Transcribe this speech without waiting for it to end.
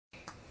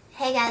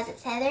Hey guys,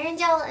 it's Heather and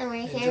Joel, and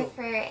we're here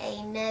for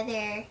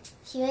another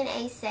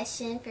Q&A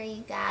session for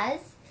you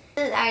guys.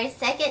 This is our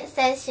second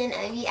session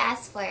of You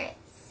Asked For It.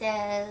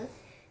 So,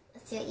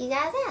 let's see what you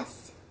guys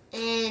asked.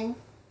 And,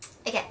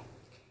 okay.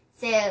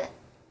 So,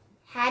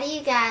 how do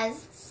you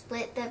guys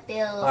split the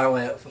bills? Alright,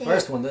 well,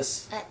 first one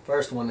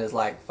is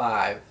like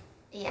 5.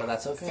 Yeah. So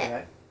that's okay, so,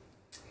 right?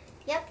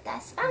 Yep,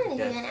 that's fine. Okay. If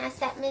you want to ask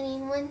that many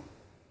in one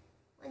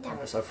time.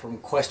 Right, so from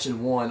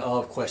question 1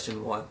 of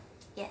question 1.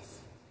 Yes.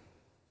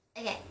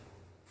 Okay.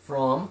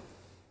 From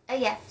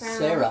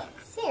Sara.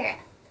 Sara.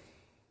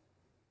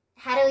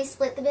 How do we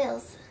split the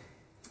bills?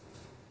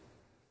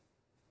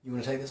 You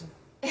want to take this one?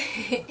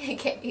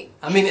 Okay.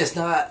 I mean, it's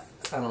not,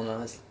 I don't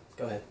know.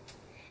 Go ahead.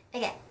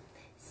 Okay.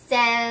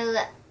 So,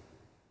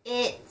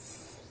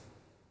 this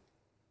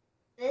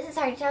is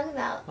hard to talk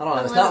about. I don't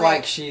know. It's not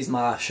like she's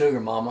my sugar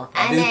mama.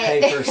 I do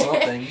pay for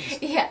something.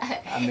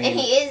 Yeah. I mean, and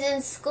he is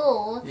in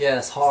school. Yeah,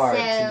 it's hard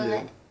to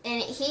do.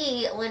 And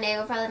he, one day,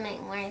 will probably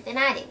make more than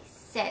I do.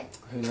 So,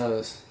 who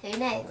knows? Who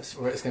knows?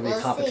 It's going to be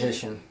a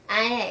competition. See.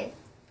 I know.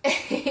 But,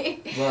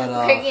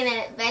 we're going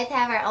to both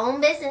have our own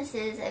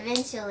businesses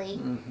eventually.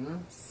 Mm-hmm.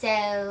 So,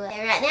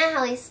 right now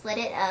how we split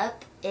it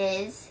up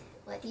is,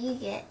 what do you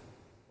get?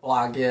 Well,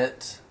 I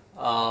get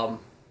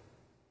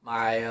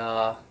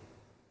my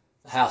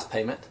house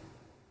payment,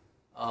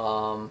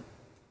 the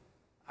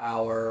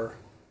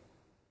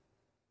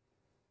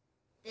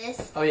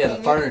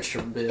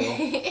furniture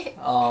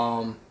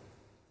bill,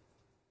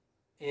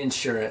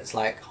 insurance,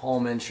 like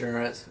home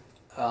insurance,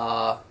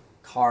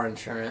 car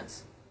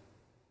insurance.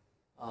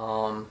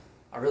 I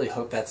really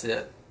hope that's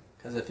it,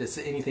 because if it's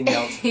anything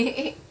else,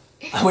 we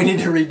need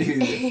to redo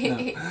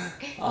this.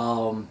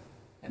 No.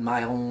 And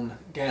my own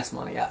gas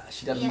money.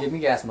 She doesn't give me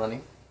gas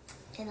money.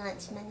 And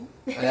lunch money.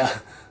 Yeah.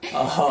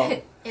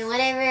 And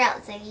whatever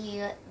else that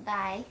you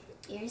buy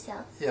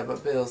yourself. Yeah,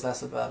 but bills,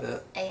 that's about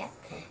it. Oh, yeah.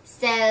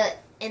 So,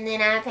 and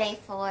then I pay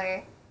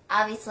for,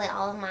 obviously,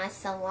 all of my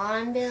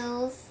salon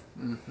bills.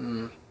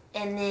 Mm-hmm.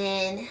 And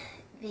then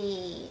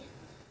pretty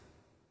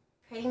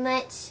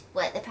much,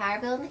 the power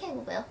bill and the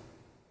cable bill.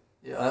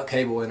 Yeah,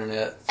 cable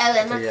internet. Oh,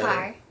 and my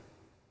car.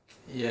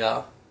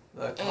 Yeah,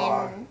 the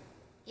car.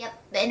 Yep.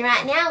 And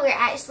right now, we're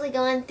actually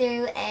going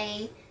through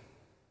a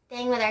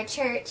thing with our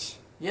church.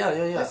 Yeah.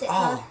 What's it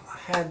called? I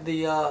had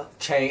the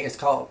chain. It's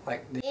called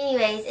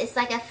Anyways, it's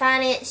like a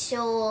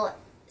financial,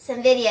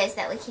 some videos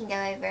that we can go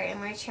over, and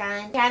we're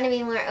trying to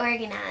be more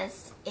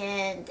organized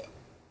and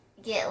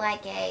get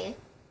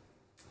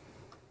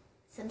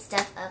some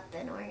stuff up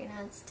and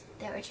organized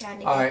that we're trying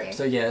to get Alright,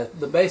 so yeah,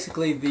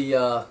 basically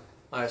the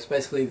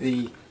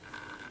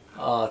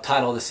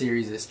title of the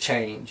series is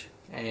Change,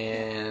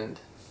 and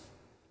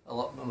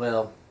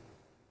well,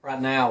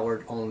 right now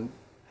we're on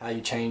how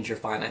you change your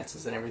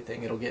finances and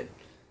everything. It'll get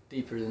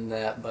deeper than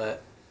that,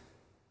 but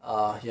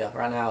yeah,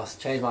 right now it's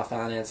Change My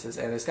Finances,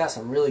 and it's got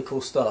some really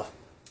cool stuff.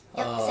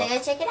 Yep, so go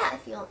check it out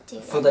if you want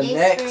to. For the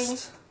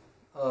next,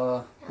 when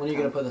are you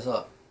going to put this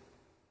up?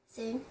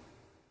 Soon.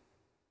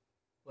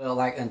 Well,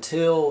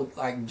 until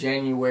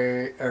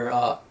January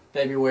or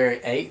February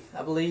 8th,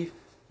 I believe,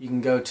 you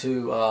can go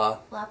to...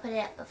 well, I'll put it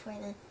up before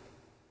then,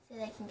 so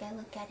they can go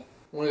look at it.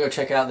 I want to go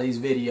check out these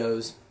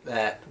videos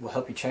that will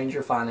help you change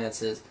your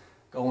finances,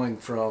 going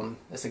from...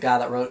 It's a guy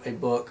that wrote a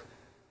book,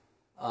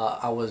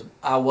 I was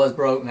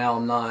broke, now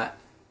I'm not.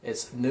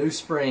 It's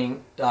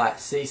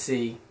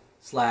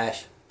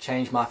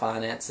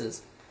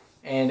newspring.cc/changemyfinances,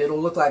 and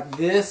it'll look like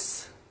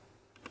this,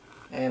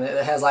 and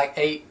it has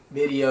 8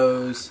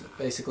 videos,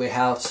 basically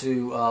how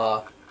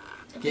to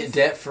get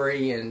debt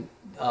free and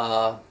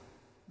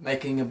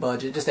making a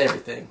budget, just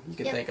everything you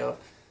can think of.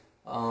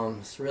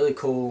 It's really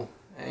cool,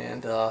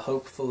 and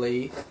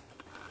hopefully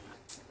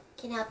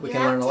we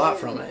can learn a lot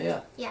from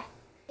it. Yeah.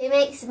 Who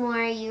makes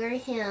more, you or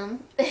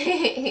him?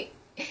 Me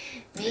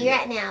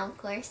right now, of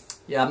course.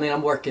 Yeah, I mean,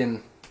 I'm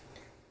working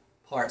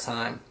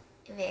part-time.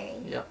 Very.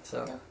 Yep,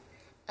 so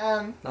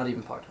not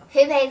even part-time.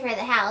 Who paid for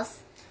the house?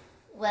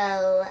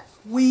 Well,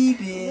 we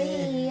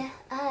did.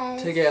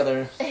 Us.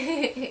 Together.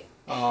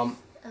 Of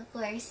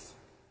course.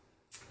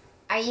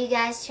 Are you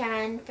guys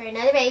trying for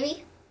another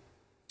baby?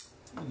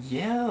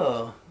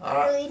 Yeah.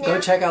 Go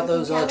check out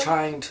those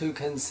trying to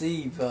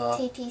conceive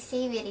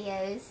TTC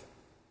videos.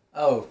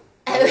 Oh.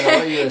 I don't know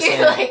what you were saying.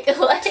 You're like,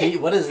 what?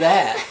 What is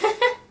that?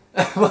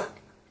 That's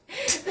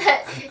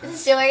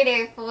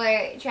shorter for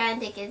trying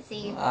to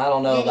conceive. I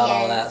don't know about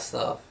all that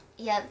stuff.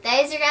 Yep,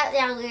 those are out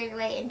there. We were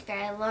waiting for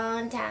a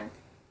long time.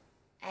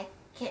 I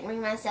couldn't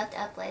bring myself to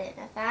upload it.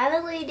 I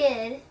finally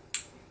did.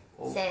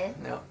 Oh, so,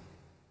 no.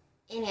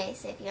 Anyway,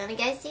 so if you want to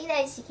go see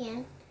those, you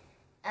can.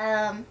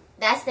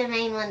 That's the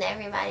main one that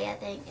everybody, I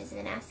think, has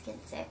been asking.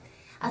 So,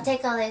 I'll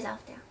take all those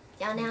off now.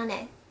 Y'all now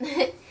know.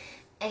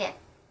 Okay.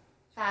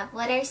 5.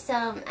 What are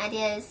some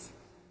ideas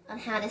on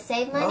how to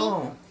save money?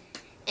 Oh.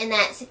 And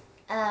that's...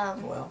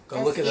 well,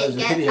 go look at those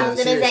videos.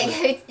 Go check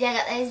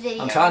out those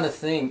videos. I'm trying to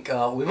think.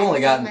 We've only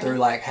gotten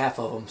through half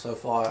of them so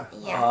far.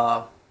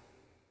 Yeah.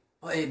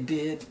 Well,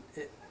 it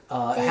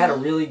had a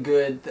really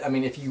good... I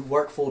mean, if you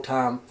work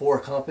full-time for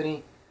a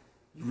company,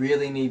 you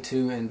really need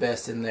to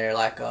invest in there,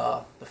 like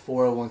the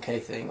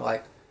 401k thing,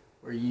 like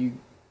where you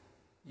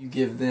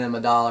give them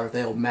 $1,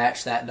 they'll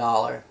match that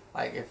dollar.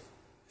 Like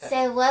if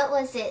so, what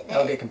was it?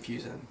 That'll get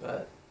confusing,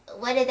 but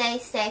what did they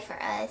say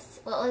for us?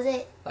 What was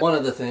it? One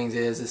of the things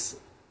is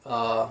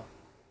to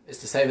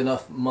save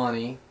enough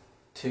money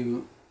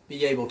to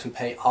be able to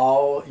pay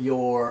all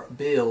your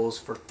bills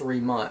for 3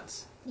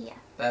 months. Yeah.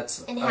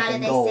 That's and how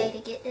did they goal. say to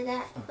get to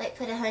that? Like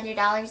put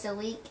 $100 a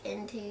week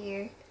into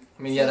your.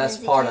 I mean, yeah, that's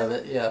part of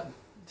it. Yeah,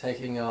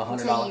 taking $100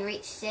 until you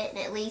reached it, and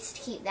at least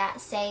keep that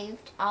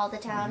saved all the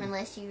time,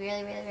 unless you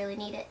really, really, really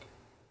need it.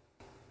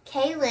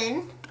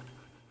 Kaylin,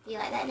 do you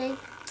like that name?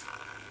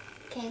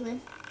 Kaylin.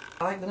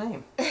 I like the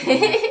name.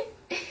 Okay.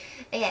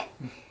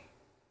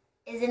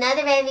 Is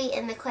another baby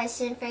in the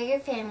question for your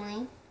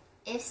family?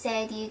 If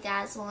so, do you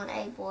guys want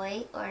a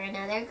boy or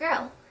another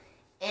girl?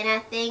 And I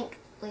think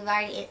we've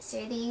already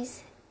answered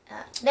these.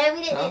 No,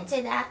 we didn't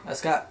answer that.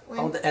 That's got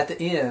at the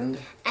end.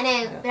 I know,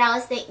 yeah. But I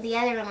was thinking the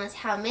other one was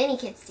how many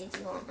kids did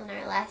you want on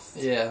our last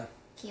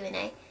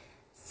Q&A.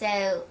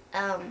 So,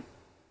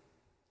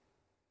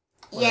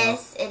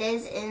 yes, it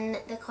is in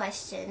the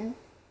question.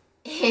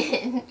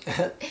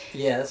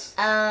 Yes.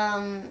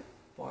 A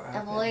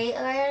boy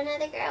or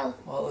another girl.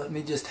 Well, let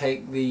me just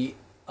take the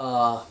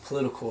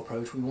political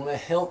approach. We want a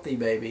healthy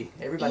baby.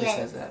 Everybody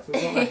says that.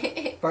 We want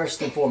a,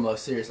 first and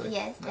foremost, seriously.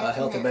 Yes, a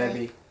healthy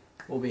baby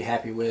we'll be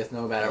happy with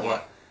no matter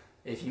what.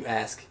 If you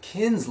ask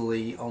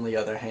Kinsley, on the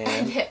other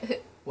hand,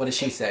 what does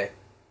she say?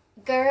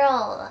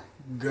 Girl.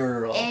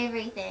 Girl.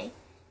 Everything.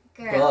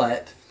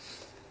 Girl.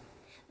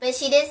 But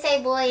she did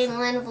say boy in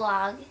one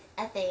vlog,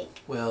 I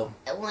think. Well.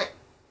 At one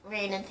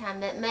random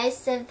time, but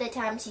most of the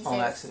time she says on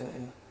accident,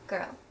 yeah.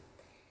 Girl.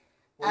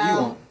 What do you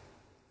want?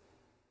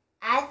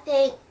 I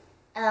think,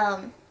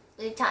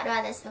 we've talked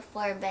about this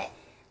before, but,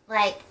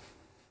 like,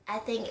 I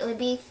think it would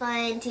be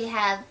fun to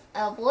have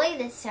a boy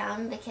this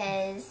time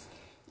because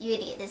you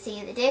would get to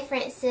see the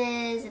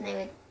differences, and they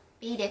would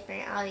be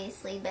different,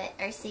 obviously,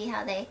 or see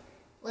how they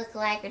look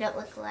like or don't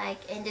look like,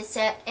 and just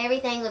so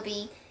everything would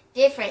be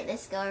different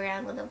this go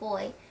around with a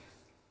boy.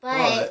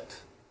 But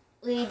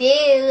we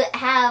do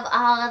have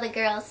all of the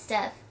girl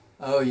stuff.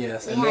 Oh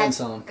yes, we and then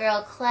some.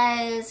 Girl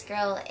clothes,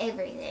 girl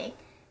everything.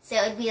 So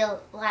it would be a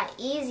lot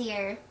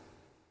easier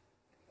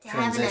to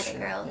have another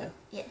girl.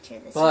 Yeah,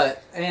 transition.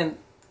 But and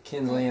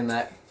Kinsley and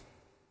that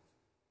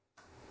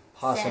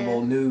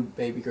possible new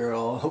baby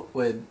girl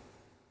would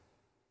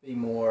be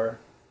more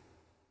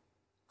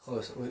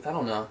close. I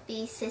don't know.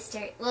 Be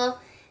sister. Well,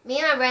 me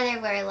and my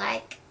brother were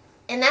like,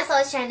 and that's what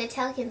I was trying to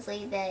tell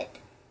Kinsley, that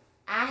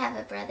I have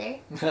a brother,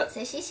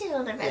 so she should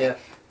want a brother. Yeah.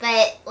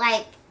 But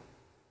like,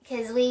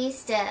 because we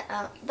used to,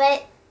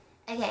 but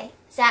okay,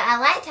 so I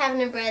liked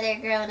having a brother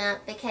growing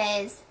up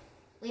because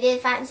we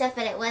did fight and stuff,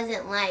 but it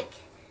wasn't like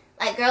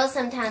girls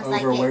sometimes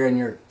wearing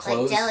your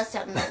clothes. Like jealous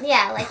something.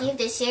 Yeah, like you have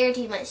to share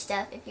too much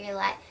stuff if you're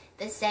like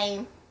the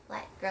same,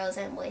 like girls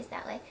and boys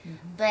that way.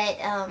 But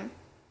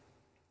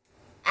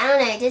I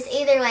don't know, just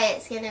either way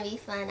it's gonna be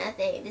fun, I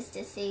think, just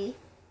to see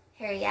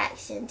her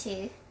reaction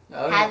to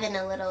having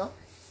a little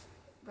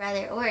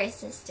brother or a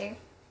sister.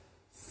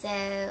 So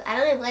I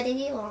don't know, what did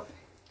you want?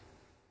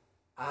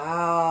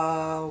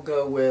 I'll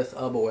go with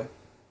a boy.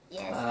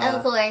 Yes,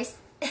 of course.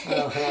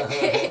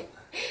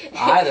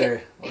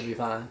 Either would be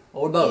fine.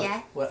 Or both.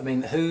 Yeah. Well, I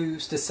mean,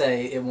 who's to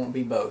say it won't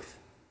be both?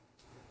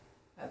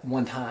 At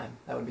one time.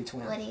 That would be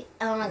twins. What do you...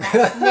 Oh my gosh.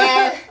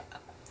 No.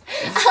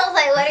 I was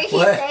like, what are you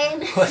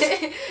saying?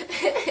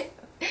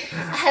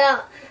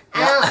 I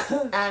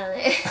don't know.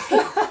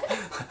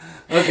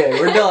 Okay,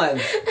 we're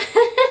done.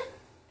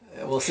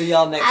 We'll see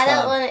y'all next time. I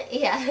don't want to...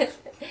 Yeah.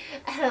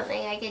 I don't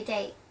think I could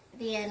take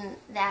being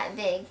that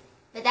big.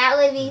 But that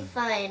would be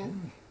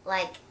fun.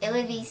 Like, it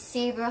would be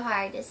super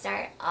hard to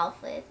start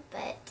off with,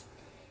 but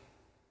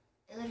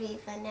it would be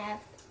fun to have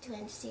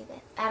twins too,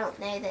 but I don't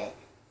know that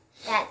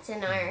that's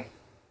in our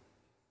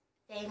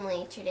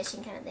family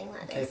tradition kind of thing.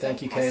 Like okay,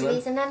 thank you,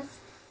 Kaylin. Sometimes.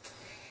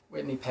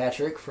 Whitney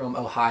Patrick from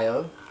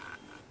Ohio.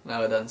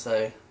 No, it doesn't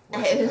say.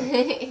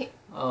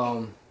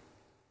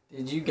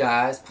 Did you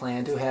guys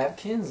plan to have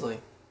Kinsley?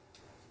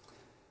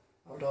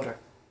 Our daughter.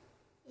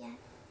 Yeah.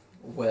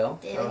 Well,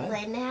 did we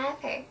plan to have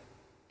her?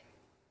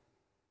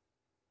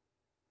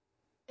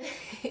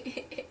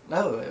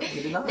 No, we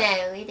did not.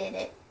 No, we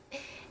didn't.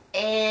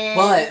 And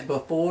but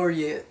before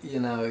you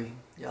know,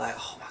 you're like,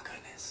 oh my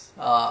goodness.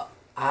 I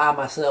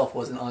myself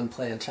was an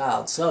unplanned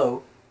child,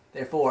 so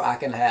therefore I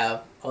can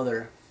have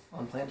other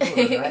unplanned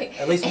children, right?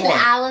 At least one. And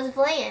I was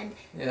planned.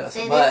 Yeah,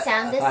 so but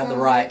I have the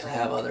right to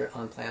have other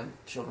unplanned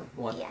children.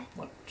 One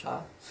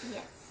child.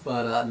 Yes.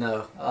 But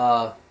no.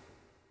 But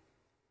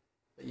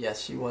yes,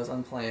 she was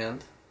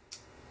unplanned.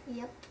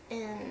 Yep.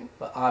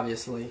 But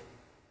obviously,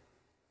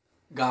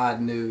 God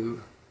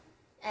knew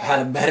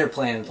had a better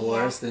plan for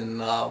us than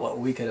what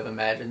we could have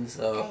imagined.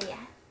 So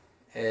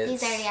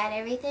He's already had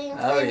everything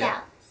planned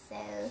out. So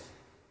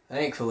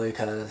thankfully,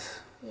 because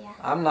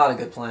I'm not a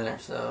good planner,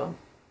 so.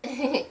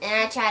 And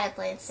I try to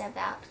plan stuff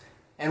out.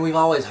 And we've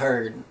always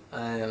heard,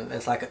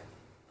 it's like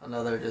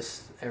another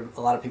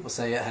a lot of people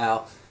say it,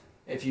 how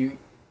if you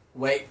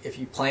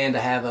plan to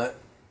have a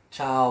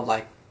child,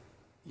 like,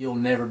 you'll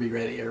never be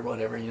ready or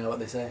whatever. You know what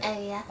they say?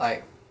 Oh yeah.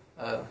 Like,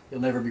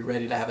 you'll never be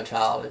ready to have a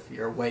child if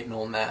you're waiting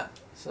on that.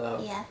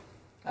 So yeah.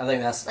 I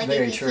think that's like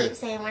very if you true. keep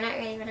saying we're not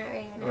ready, we're not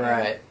ready, we're not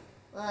Right. ready.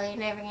 Well, you're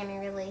never gonna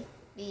really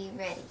be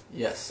ready.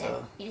 Yes.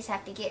 So you just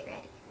have to get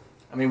ready.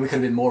 I mean, we could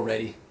have been more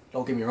ready.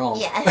 Don't get me wrong.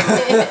 Yeah.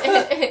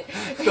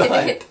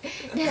 But,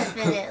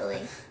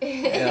 definitely.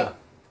 yeah.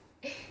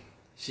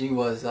 She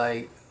was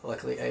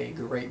luckily a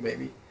great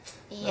baby.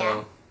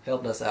 Yeah.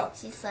 Helped us out.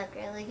 She slept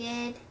really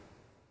good.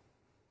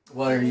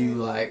 What are you,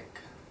 like,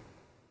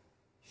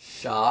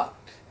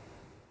 shocked?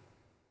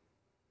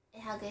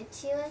 How good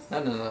she was?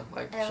 No.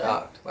 Like,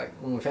 shocked. Like,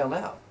 when we found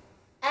out.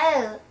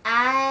 Oh,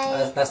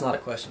 That's not a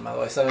question, by the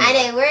way. So I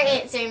know, we're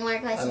answering more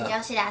questions.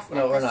 Y'all should ask that question.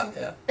 No, we're not,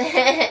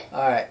 yeah.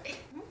 Alright.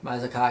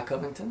 Mazakai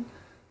Covington.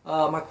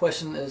 My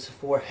question is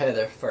for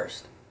Heather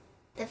first.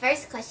 The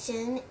first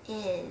question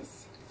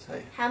is,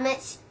 how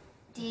much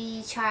do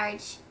you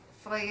charge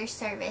for your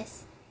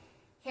service?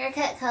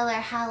 Haircut, color,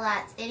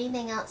 highlights,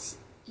 anything else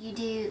you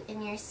do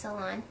in your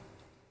salon?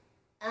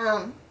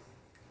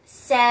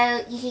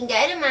 So you can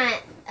go to my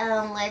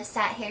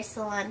website, hair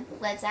salon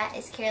website.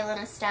 It's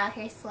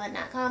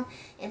carolinastylehairsalon.com,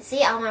 and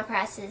see all my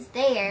prices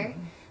there.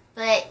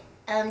 But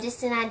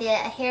just an idea,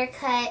 a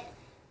haircut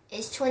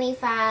is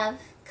 $25,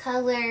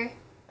 color,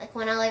 like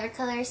one all over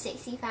color, is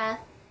 $65,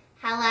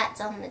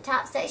 highlights on the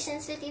top section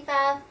is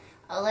 $55,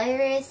 all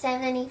over is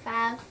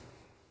 $75.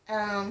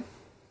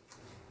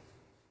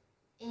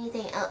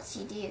 Anything else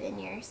you do in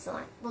your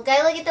salon? Well, go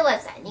look at the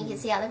website and you can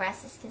see all the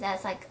prices, because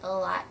that's like a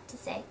lot to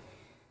say.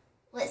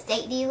 What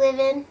state do you live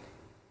in?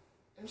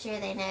 I'm sure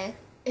they know.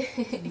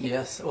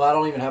 Yes. Well, I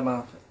don't even have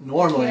my...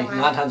 Normally,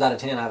 Carolina. 9 times out of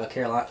 10, I have a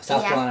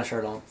South Carolina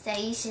shirt on. So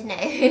you should know.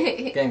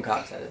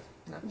 Gamecocks, that is.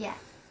 No. Yeah.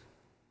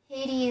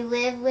 Who do you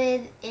live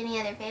with? Any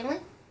other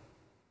family?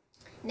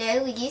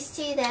 No, we used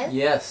to, though.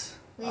 Yes.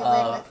 We lived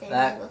with family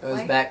that before.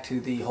 goes back to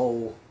the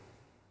whole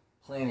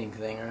planning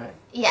thing, right?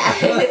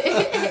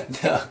 Yeah.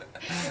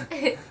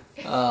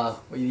 No.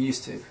 We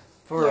used to.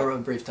 For a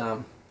brief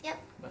time. Yep.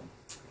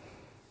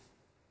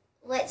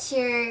 What's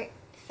your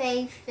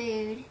fave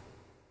food?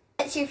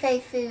 What's your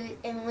fave food,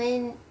 and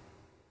when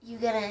you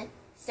gonna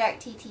start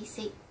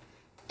TTC?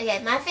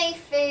 Okay, my fave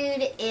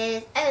food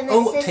is...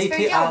 Oh, this is for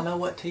Joel. I know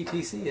what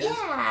TTC is.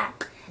 Yeah.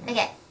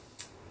 Okay.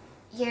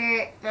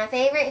 My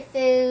favorite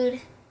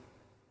food,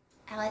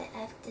 I would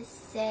have to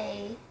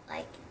say,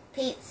 like,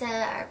 pizza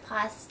or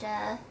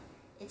pasta,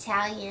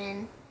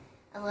 Italian.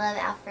 I love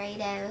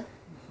Alfredo.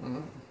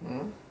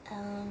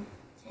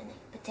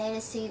 Potato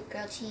soup,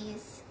 grilled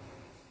cheese.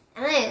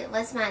 I don't know,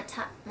 what's my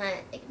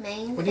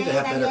main We need to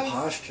have better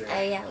posture.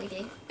 Oh yeah, we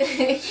do.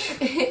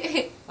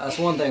 That's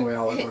one thing we're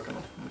always working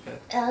on. Okay.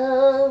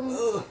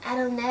 I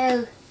don't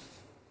know.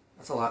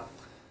 That's a lot.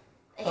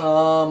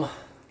 Okay.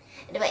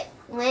 Wait,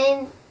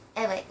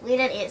 we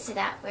didn't answer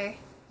that. We're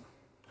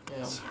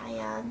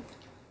Cheyenne.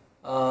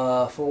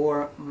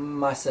 For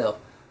myself,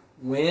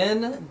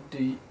 when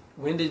do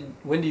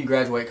you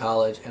graduate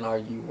college, and are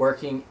you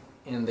working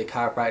in the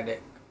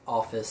chiropractic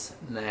office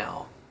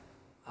now?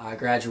 I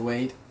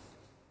graduate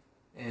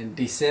in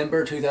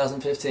December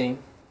 2015.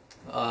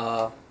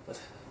 But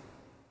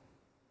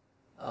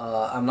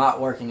I'm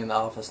not working in the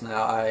office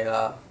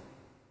now.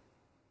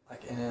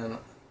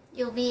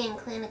 You'll be in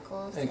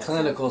clinicals. In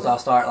clinicals, I'll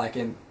start like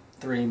in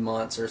 3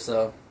 months or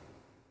so.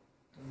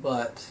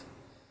 But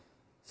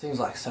it seems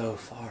like so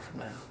far from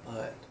now.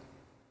 But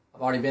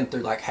I've already been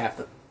through like half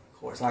the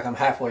course. Like I'm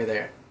halfway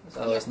there,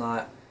 so it's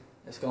not.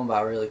 It's going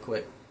by really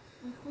quick.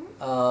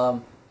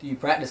 Do you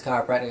practice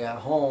chiropractic at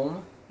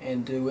home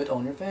and do it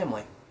on your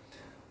family?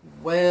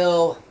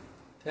 Well,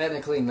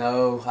 technically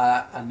no,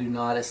 I do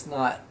not. It's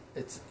not.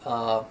 It's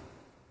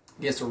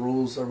against the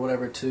rules or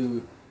whatever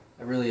to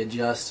really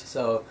adjust.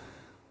 So,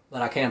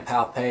 but I can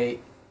palpate.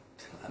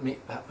 I mean,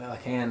 I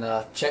can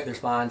check their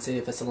spine, see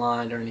if it's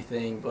aligned or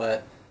anything.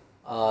 But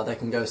they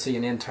can go see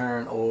an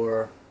intern,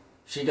 or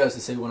she goes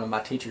to see one of my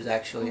teachers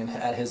actually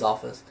at his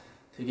office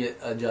to get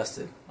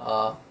adjusted.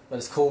 But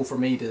it's cool for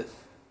me to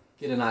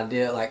get an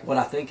idea like what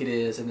I think it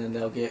is, and then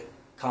they'll get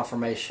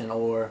confirmation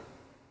or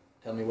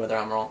tell me whether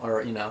I'm wrong,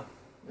 or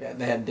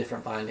they had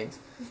different findings.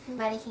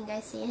 Everybody can go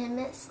see him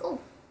at school.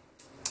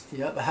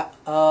 Yep.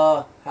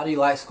 How do you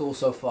like school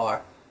so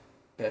far?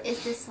 Okay.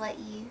 Is this what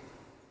you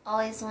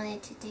always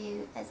wanted to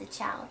do as a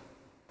child?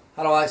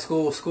 How do I like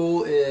school?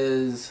 School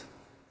is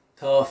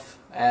tough,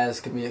 as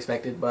can be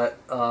expected, but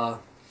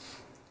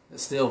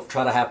still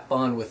try to have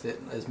fun with it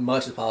as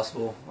much as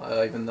possible,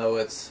 even though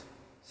it's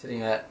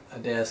sitting at a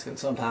desk, and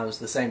sometimes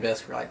the same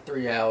desk for like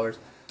 3 hours.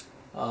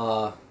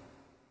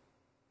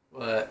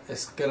 But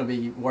it's going to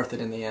be worth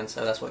it in the end,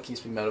 so that's what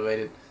keeps me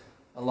motivated,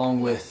 along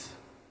with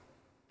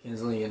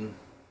Kinsley and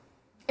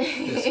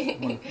this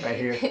one right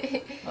here.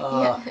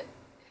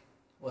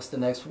 What's the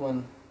next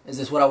one? Is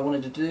this what I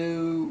wanted to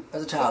do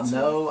as a child?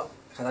 No,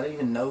 because I didn't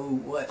even know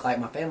what. Like,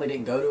 my family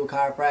didn't go to a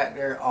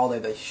chiropractor, although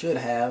they should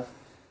have.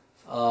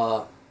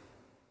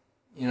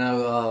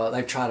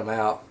 They've tried them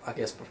out, I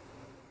guess,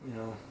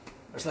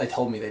 Or so they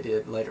told me they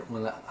did later.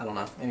 When I don't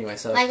know. Anyway,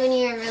 so like when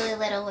you were really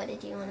little, what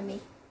did you want to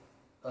be?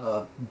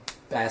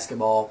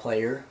 Basketball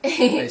player,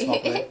 baseball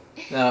player.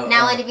 No,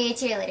 now I want to be a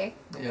cheerleader.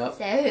 Yep.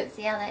 So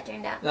see how that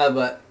turned out. No,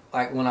 but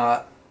like when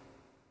I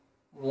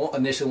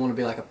initially wanted to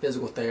be like a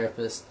physical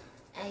therapist.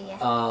 Oh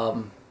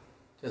yeah.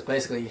 Just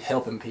basically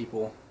helping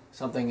people,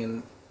 something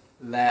in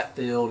that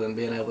field, and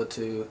being able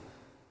to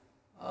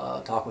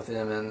talk with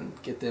them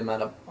and get them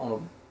on a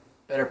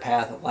better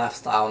path of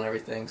lifestyle and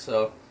everything.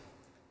 So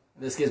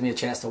this gives me a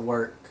chance to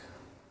work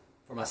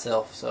for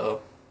myself.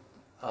 So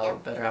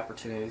better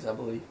opportunities, I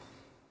believe.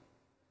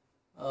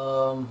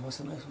 What's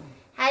the next one?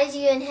 How did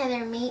you and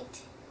Heather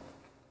meet?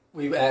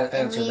 We've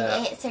answered that.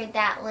 We've answered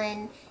that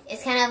one.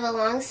 It's kind of a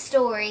long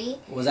story.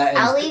 Was that?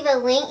 I'll leave a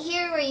link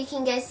here where you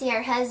can go see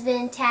our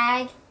husband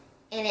tag,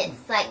 and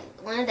it's like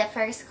one of the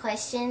first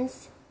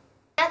questions.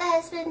 Got the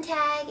husband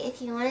tag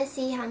if you want to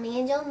see how me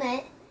and Joel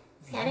met.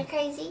 It's kind of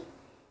crazy,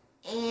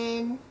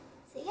 and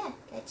so yeah,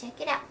 go check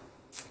it out.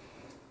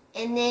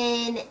 And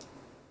then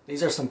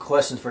these are some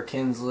questions for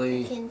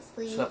Kinsley.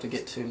 Kinsley. She'll have to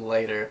get to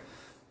later.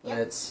 But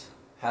it's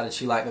how did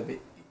she like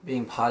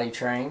being potty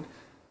trained?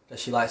 Does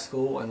she like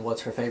school? And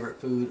what's her favorite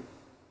food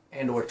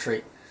and or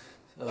treat?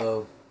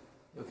 So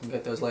you can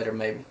get those later,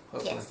 maybe.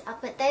 Hopefully. Yes, I'll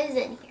put those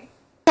in here.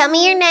 Tell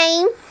me your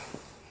name.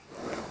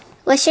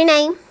 What's your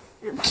name?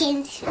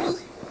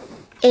 Kinsley.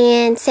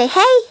 And say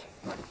hey.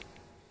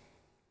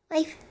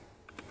 Wave.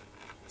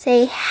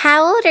 Say,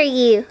 how old are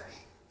you?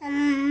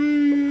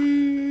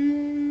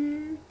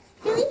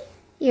 3.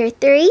 You're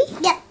 3?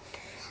 Yep.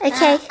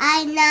 Okay.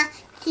 I'm not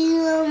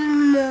 2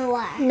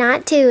 more.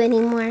 Not 2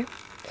 anymore.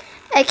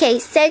 Okay,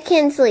 so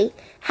Kinsley,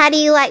 how do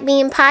you like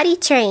being potty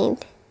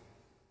trained?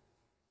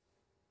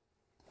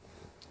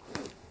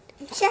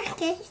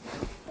 Circus.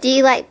 Do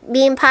you like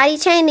being potty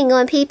trained and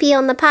going pee-pee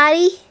on the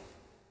potty?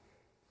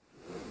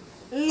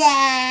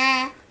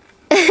 Nah.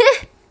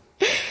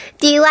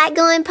 Do you like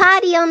going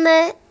potty on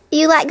the...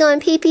 You like going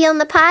pee-pee on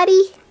the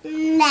potty?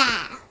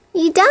 Nah.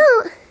 You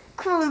don't?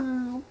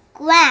 Ground.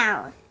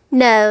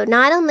 No,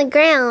 not on the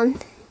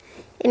ground.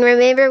 And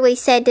remember we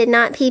said to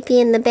not pee-pee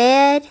in the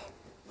bed?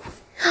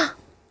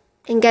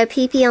 And go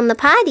pee-pee on the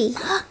potty.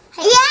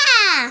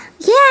 Yeah.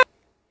 Yeah.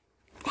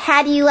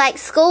 How do you like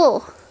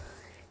school?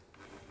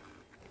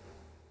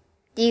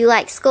 Do you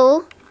like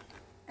school?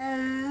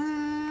 Yeah.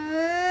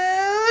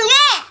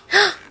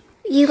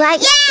 You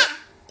like... Yeah.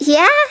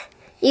 Yeah?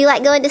 You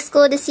like going to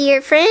school to see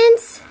your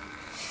friends?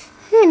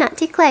 Ooh, not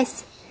too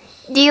close.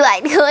 Do you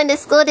like going to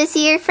school to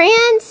see your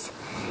friends?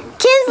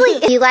 Kinsley,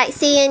 do you like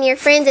seeing your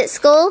friends at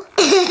school?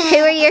 Who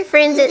are your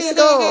friends at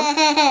school?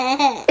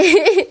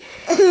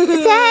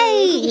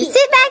 Say,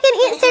 sit back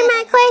and answer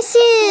my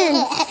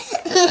questions.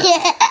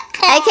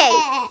 Okay.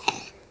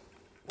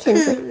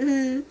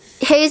 Kinsley,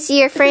 who's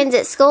your friends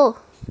at school?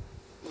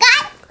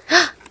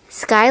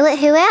 Scarlett,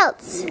 who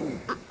else?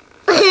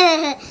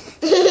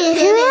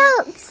 Who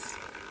else?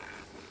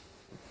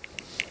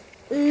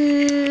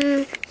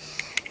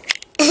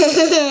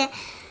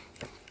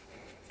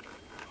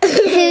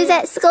 Who's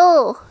at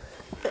school?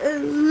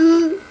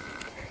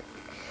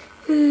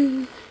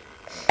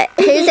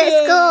 Who's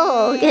at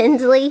school,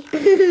 Kinsley?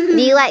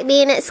 Do you like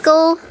being at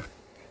school?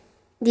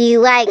 Do you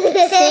like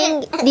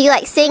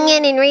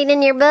singing and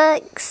reading your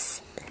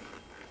books?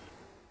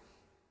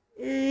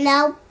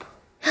 Nope.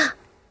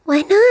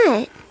 Why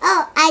not?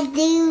 Oh, I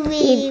do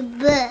read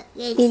books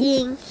and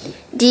sing.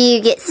 Do you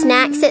get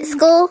snacks at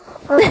school?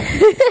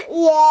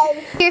 Yeah.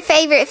 Your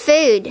favorite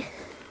food?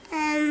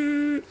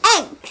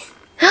 Eggs.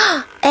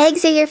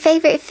 Eggs are your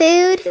favorite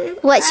food?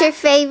 What's your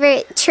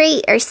favorite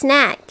treat or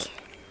snack?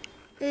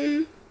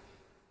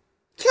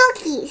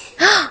 Cookies.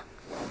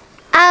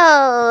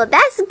 Oh,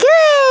 that's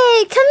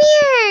good. Come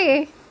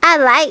here. I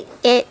like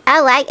it. I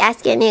like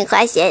asking you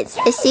questions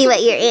to see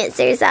what your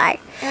answers are.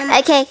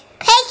 Okay.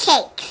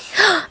 Pancakes.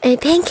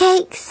 And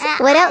pancakes.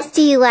 What else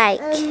do you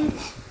like?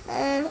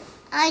 I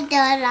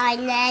don't like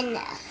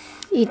bananas.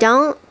 You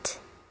don't?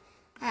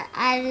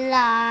 I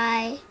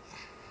like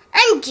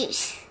orange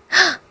juice.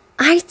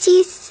 Orange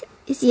juice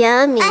is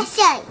yummy. I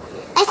say.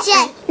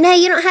 No,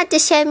 you don't have to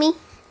show me.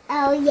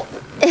 Oh, yeah.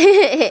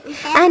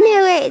 I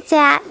know where it's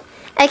at.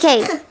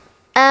 Okay.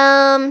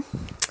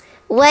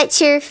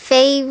 What's your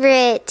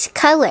favorite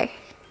color?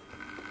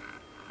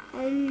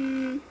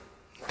 Pink.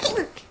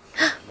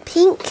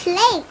 Pink?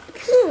 Plate.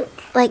 Pink.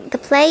 Like the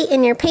plate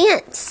in your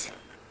pants.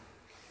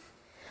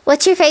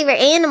 What's your favorite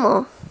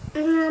animal?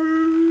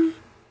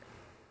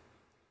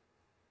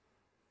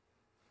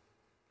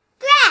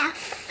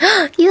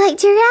 Giraffe. You like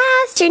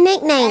giraffes? Your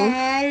nickname?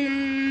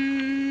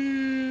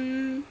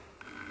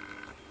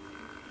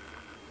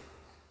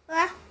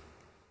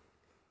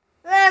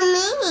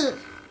 Me.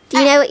 Do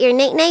you know what your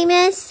nickname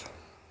is?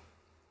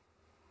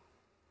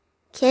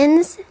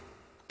 Kins?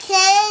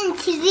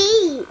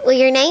 Kinsley. Well,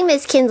 your name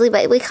is Kinsley,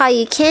 but we call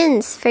you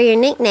Kins for your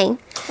nickname.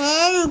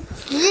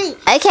 Kinsley.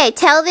 Okay,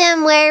 tell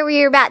them where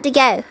we're about to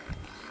go.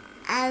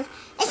 A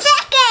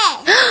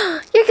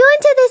circus. You're going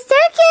to the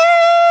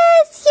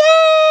circus!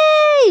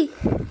 Yay!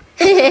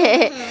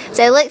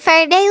 So look for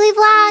our daily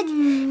vlog,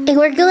 and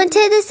we're going to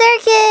the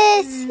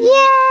circus.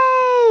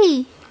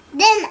 Yay!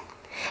 Then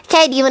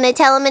Okay, do you want to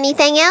tell them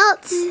anything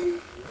else? You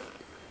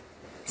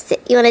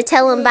want to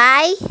tell them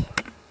bye?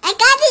 I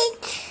got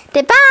it.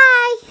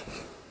 Goodbye.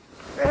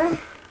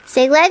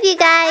 Say love you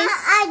guys.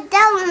 I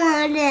don't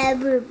want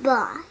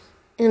everybody.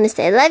 You want to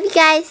say love you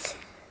guys?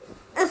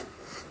 I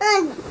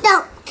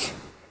don't.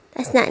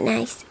 That's not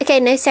nice. Okay,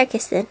 no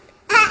circus then.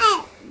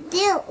 I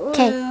don't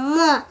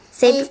want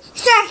Say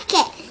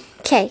circus.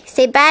 okay.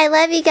 Say bye.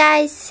 Love you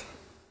guys.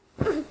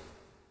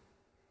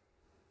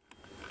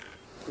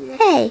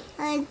 Hey.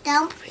 I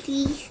don't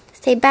please.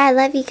 Say bye.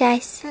 Love you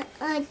guys.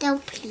 I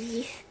don't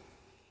please.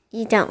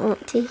 You don't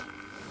want to.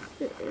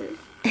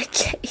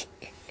 Okay.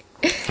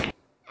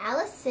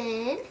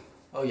 Allison.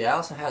 Oh yeah,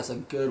 Allison has a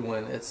good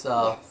one. It's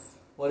Yes.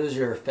 what is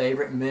your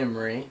favorite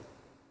memory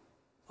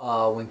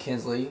when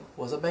Kinsley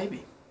was a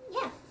baby?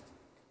 Yeah.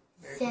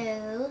 So.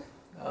 You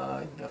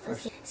can go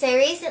first. So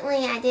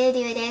recently I did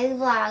do a daily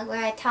vlog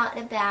where I talked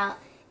about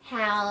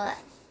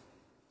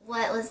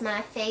what was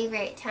my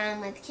favorite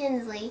time with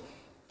Kinsley,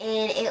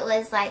 and it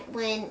was like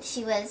when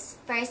she was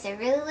first a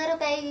really little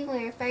baby, when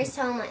we were first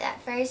home, like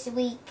that first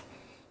week,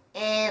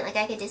 and like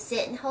I could just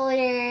sit and hold her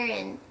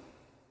and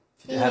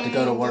You have to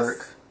go to and work.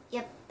 just-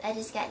 yep, I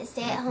just got to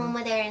stay at home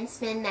with her and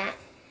spend that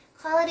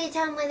quality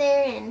time with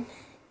her, and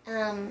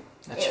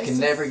That it you was can just-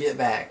 never get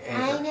back.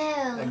 Ever. I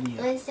know. Again.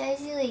 It was so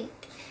sweet.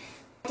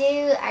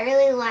 I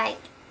really like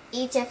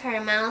each of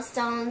her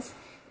milestones,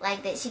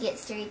 like that she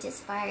gets to reach as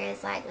far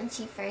as like when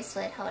she first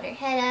would hold her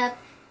head up,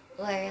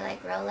 or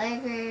like roll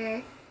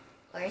over,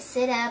 or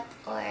sit up,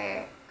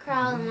 or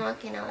crawl and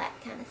walk and all that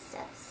kind of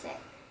stuff. So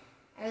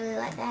I really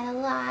like that a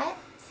lot.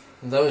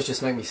 Those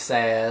just make me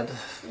sad.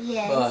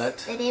 Yes. But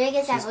They do make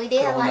us sad. she's We do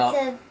have growing lots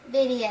up. of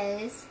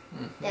videos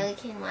that we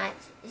can watch.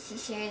 She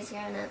sure is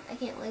grown up. I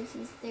can't believe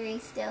she's 3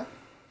 still.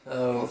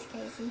 So That's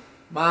crazy.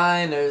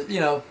 mine, there's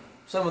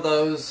some of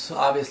those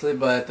obviously,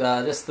 but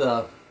just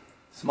the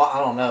small. I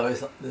don't know.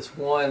 It's this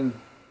one.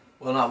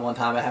 Well, not one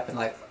time. It happened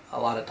like a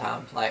lot of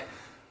times. Like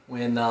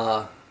when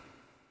the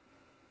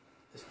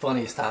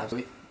funniest times.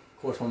 Of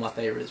course, one of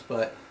my favorites,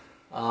 but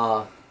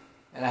and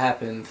it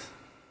happened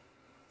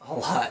a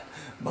lot.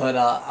 But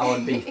I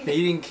would be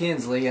feeding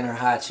Kinsley in her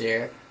high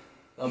chair,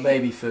 a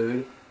baby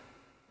food,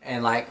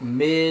 and like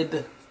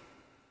mid.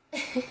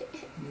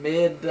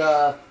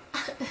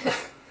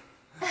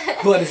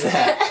 What is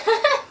that?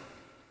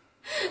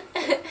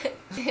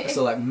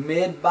 So like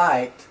mid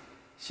bite,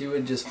 she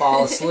would just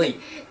fall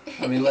asleep.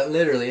 I mean,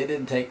 literally, it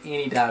didn't take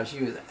any time.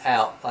 She was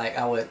out. Like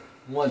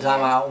one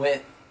time I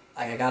went,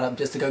 like I got up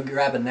just to go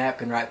grab a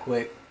napkin right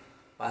quick.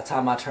 By the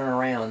time I turn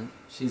around,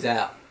 she's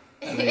out.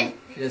 I mean,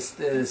 it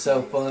is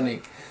so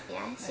funny.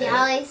 Yeah, she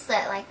always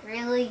slept like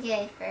really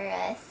good for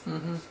us.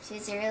 Mm-hmm.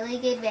 She's a really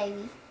good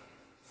baby.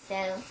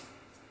 So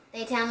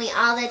they tell me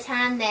all the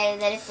time though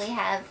that if we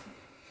have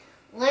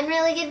one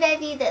really good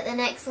baby, that the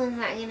next one's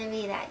not gonna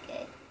be that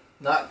good.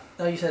 No,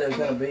 you said it was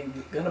gonna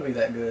be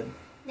that good.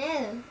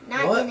 No,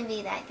 not What? gonna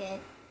be that good.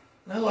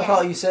 No, Yeah. I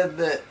thought you said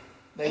that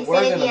they were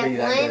said if gonna you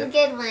be have that one good.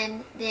 good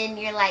one, then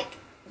you're like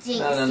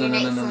jinxed. No, Your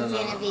next one's no,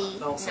 gonna be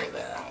don't say not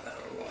that. good.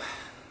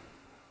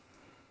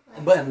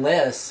 But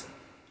unless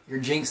you're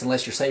jinxed,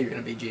 unless you say you're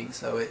gonna be jinxed,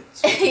 so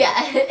it's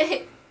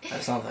Yeah.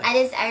 that's something.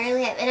 I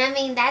really have, and I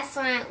mean that's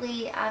why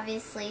we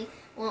obviously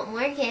want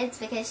more kids,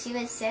 because she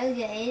was so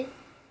good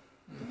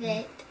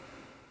that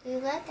we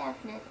love to have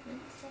another one.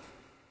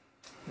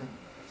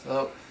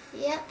 So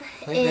Yep.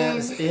 I think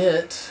that's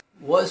it.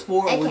 What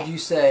sport would you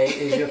say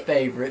is your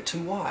favorite to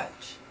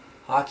watch?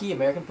 Hockey,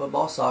 American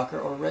football, soccer,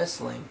 or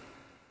wrestling?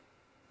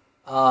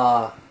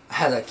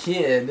 As a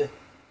kid,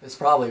 it's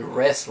probably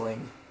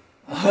wrestling.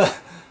 I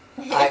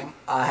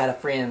had a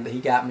friend, he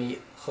got me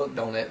hooked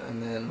on it,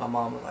 and then my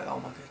mom was like, "Oh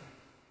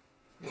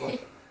my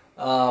goodness."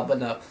 But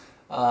no,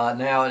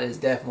 now it is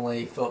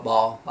definitely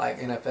football, like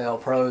NFL,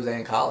 pros,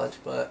 and college,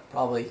 but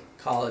probably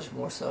college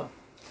more so.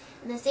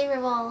 The Super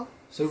Bowl.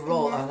 Super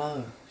Bowl, I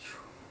know.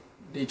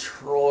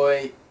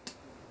 Detroit,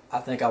 I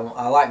think I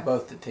like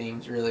both the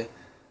teams really.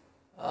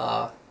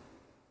 But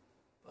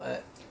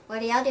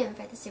What are y'all doing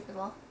for the Super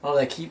Bowl? well,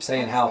 they keep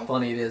saying how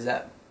funny it is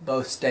that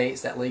both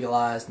states that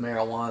legalized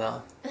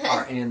marijuana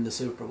are in the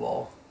Super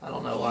Bowl. I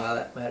don't know why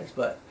that matters,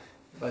 but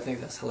I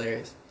think that's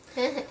hilarious.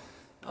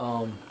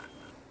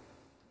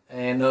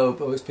 And no,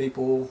 most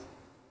people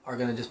are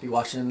going to just be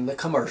watching the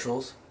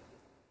commercials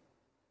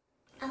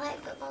I like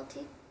football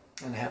too.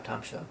 and the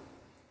halftime show.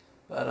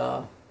 But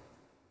Alright,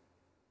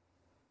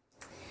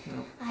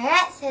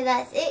 so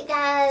that's it,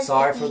 guys.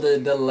 sorry for the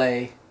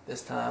delay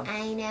this time.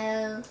 I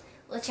know.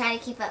 We'll try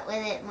to keep up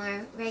with it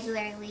more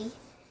regularly.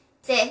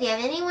 So if you have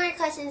any more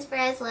questions for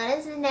us, let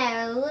us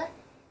know.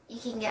 You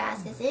can go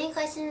ask us any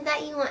questions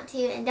that you want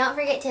to. And don't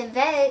forget to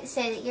vote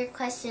so that your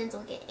questions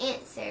will get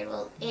answered.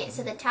 We'll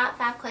answer the top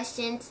 5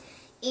 questions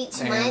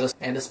each month.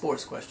 And a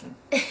sports question.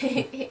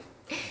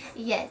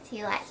 Yes,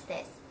 he likes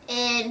this.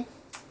 And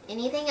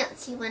anything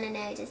else you want to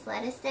know, just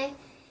let us know.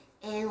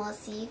 And we'll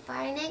see you for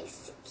our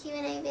next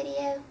Q&A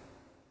video.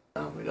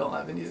 We don't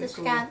have anything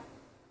subscribe,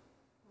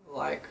 cool.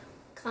 Like,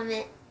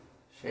 comment,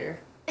 share.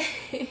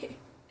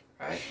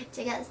 Right?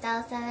 check out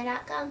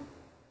stylistheather.com.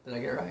 Did I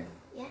get it right?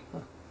 Yeah.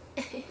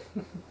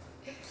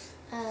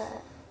 Huh.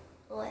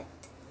 What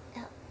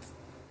else?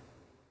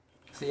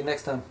 See you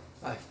next time.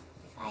 Bye.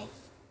 Bye.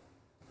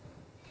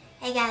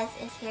 Hey guys,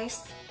 it's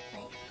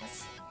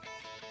Hairstylistheather.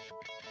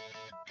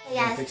 Hey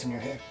You're guys. fixing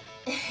your hair.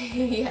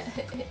 Yeah.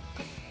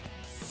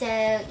 So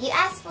you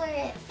asked for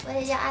it. What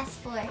did y'all ask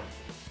for?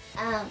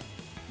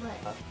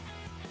 What?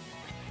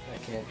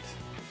 Second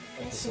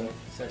episode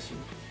session.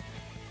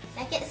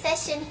 Second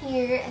session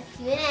here, a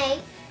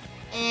Q&A.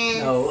 And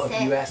No, so,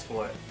 you asked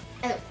for it.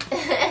 Oh.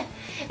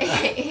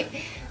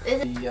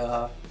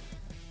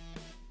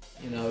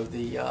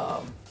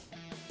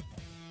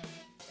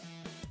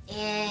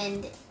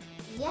 And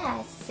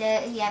yeah, so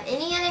if you have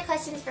any other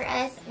questions for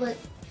us, look,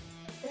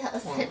 that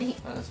was funny.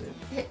 That's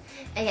it.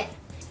 Okay,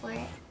 for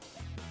it.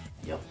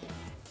 Yep.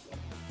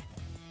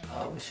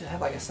 We should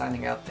have like a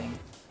signing out thing.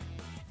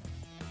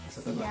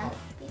 Something like Yeah.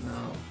 that.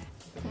 No.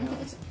 Something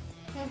else.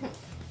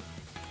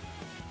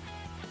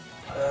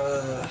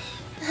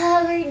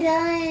 Oh, we're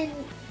done.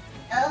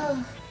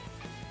 Oh.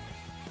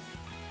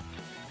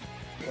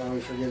 Why are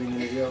we forgetting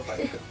any deals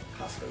like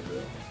Costco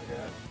bill? I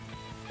forgot.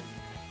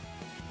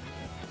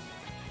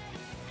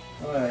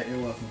 Alright, you're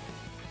welcome.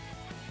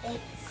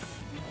 Thanks.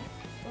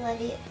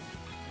 Love you.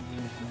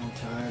 Yeah, I'm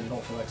tired.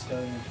 Don't feel like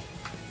studying.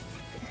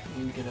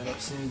 You can get it up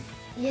soon.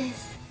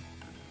 Yes.